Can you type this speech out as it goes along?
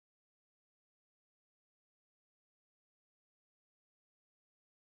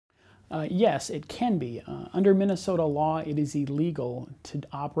Yes, it can be. Under Minnesota law, it is illegal to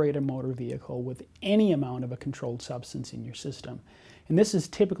operate a motor vehicle with any amount of a controlled substance in your system. And this is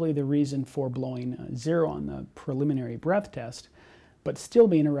typically the reason for blowing 0 on the preliminary breath test, but still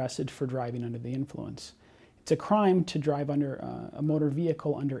being arrested for driving under the influence. It's a crime to drive under a motor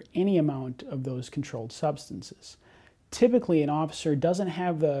vehicle under any amount of those controlled substances. Typically, an officer doesn't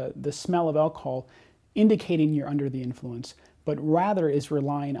have the smell of alcohol indicating you're under the influence, but rather is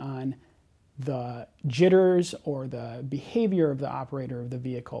relying on the jitters or the behavior of the operator of the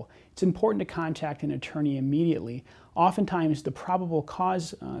vehicle. It's important to contact an attorney immediately. Oftentimes, the probable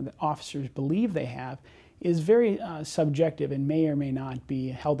cause that officers believe they have is very subjective and may or may not be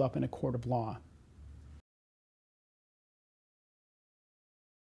held up in a court of law.